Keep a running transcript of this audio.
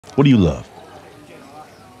What do you love?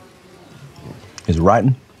 Is it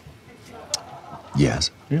writing?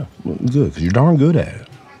 Yes. Yeah, well, good, because you're darn good at it.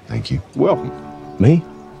 Thank you. Welcome. Me?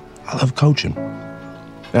 I love coaching.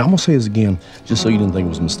 Now, I'm gonna say this again, just so you didn't think it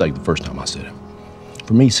was a mistake the first time I said it.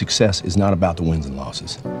 For me, success is not about the wins and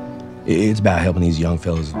losses. It's about helping these young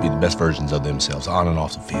fellas be the best versions of themselves on and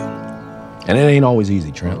off the field. And it ain't always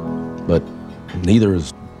easy, Trent, but neither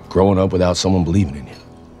is growing up without someone believing in you.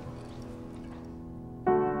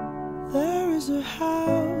 There is a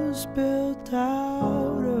house built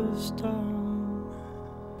out of stone.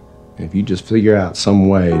 If you just figure out some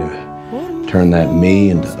way to turn that me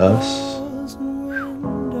into us,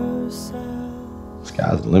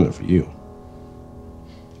 sky's the limit for you.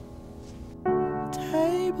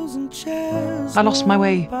 I lost my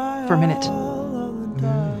way for a minute.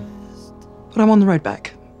 But I'm on the road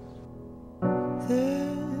back.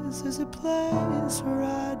 This is a place where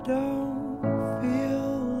I don't feel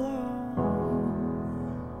alone.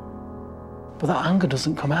 But that anger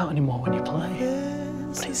doesn't come out anymore when you play.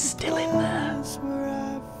 But it's still in there.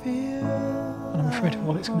 And I'm afraid of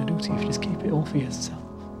what it's going to do to you if you just keep it all for yourself.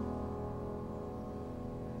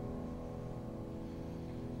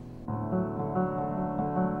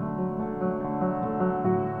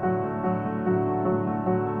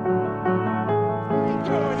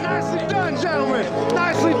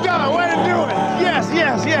 Nicely done. Way to do it. Yes,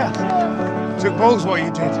 yes, yes. Took balls what you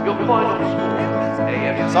did.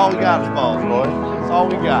 That's all we got is balls, boy. That's all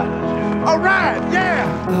we got. All right, yeah.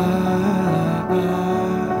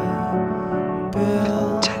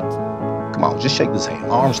 Come on, just shake this hand.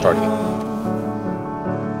 Arms start again.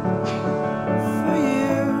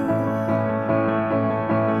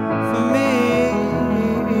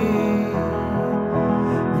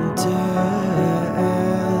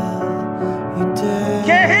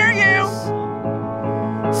 Can't hear you.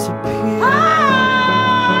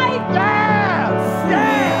 Hi! Yeah!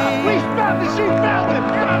 Yeah! We found the sheep found it.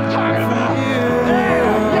 That's what I'm talking about.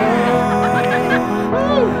 Yeah!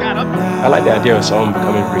 Got him. I like the idea of someone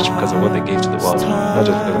becoming rich because of what they gave to the world, not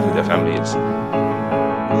just because of who their family is.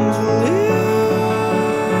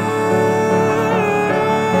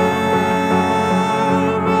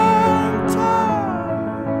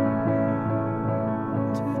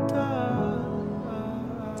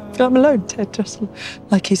 I'm alone, Ted, just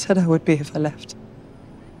like he said I would be if I left.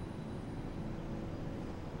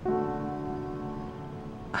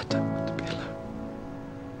 I don't want to be alone.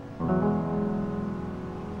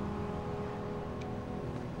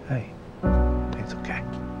 Hey, it's okay.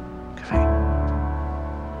 Okay.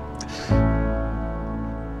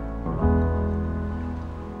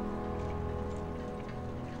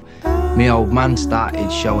 My old man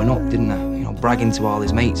started showing up, didn't I? You know, bragging to all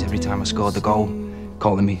his mates every time I scored the goal,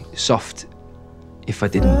 calling me soft if I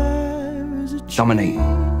didn't dominate,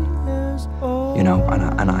 you know,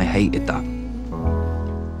 and I hated that.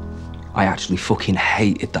 I actually fucking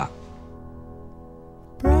hated that.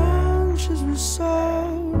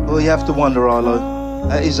 Well, you have to wonder, Arlo,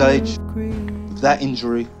 at his age, with that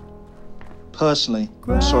injury, personally,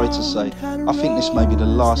 I'm sorry to say, I think this may be the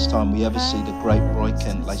last time we ever see the great Roy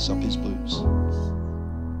Kent lace up his boots.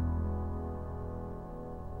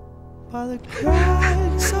 By the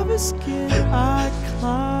cracks of his skin, I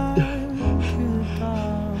climb through the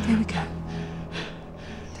dark. There we go.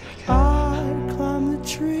 I climb the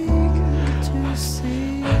tree to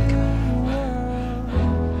see the world.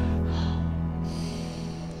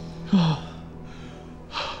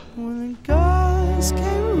 When the guys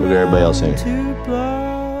came Look at everybody else in to here.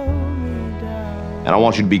 blow me down, And I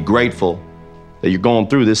want you to be grateful that you're going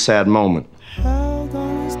through this sad moment held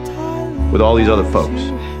on as tightly with all these other folks. as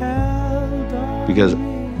you held on Because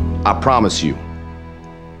I promise you,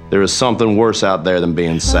 there is something worse out there than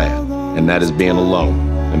being sad, and that is being alone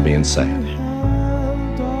and being sad.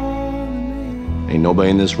 Ain't nobody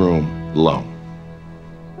in this room alone.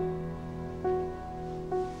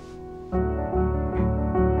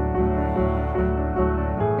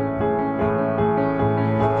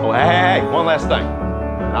 Oh, hey, one last thing.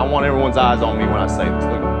 And I want everyone's eyes on me when I say this.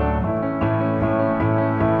 Look.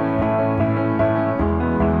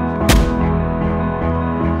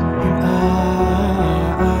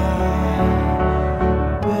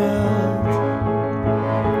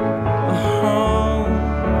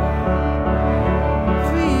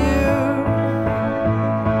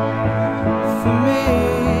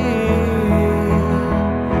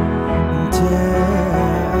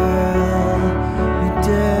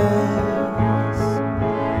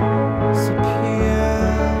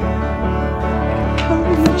 disappear.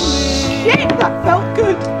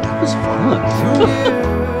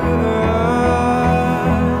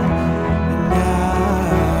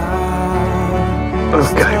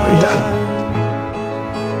 Okay, Rita.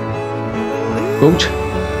 Coach?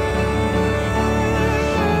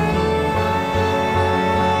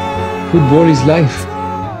 Who bore his life?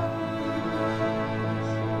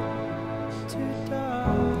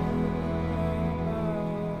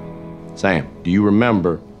 Sam, do you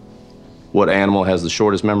remember what animal has the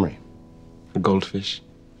shortest memory? A goldfish.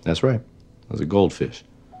 That's right. That's a goldfish.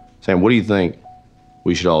 Sam, what do you think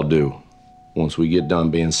we should all do once we get done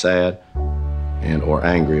being sad and or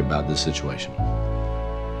angry about this situation?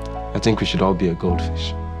 I think we should all be a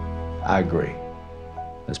goldfish. I agree.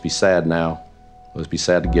 Let's be sad now. Let's be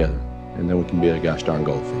sad together. And then we can be a gosh darn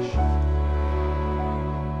goldfish.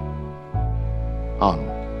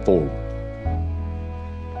 Onward, forward.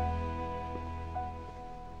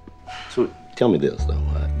 So tell me this, though.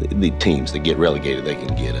 The teams that get relegated, they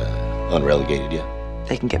can get unrelegated, yeah?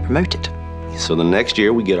 They can get promoted. So the next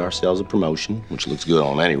year we get ourselves a promotion, which looks good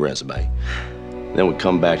on any resume. Then we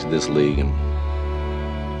come back to this league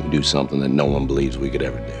and we do something that no one believes we could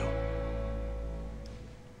ever do.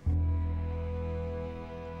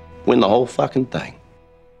 Win the whole fucking thing.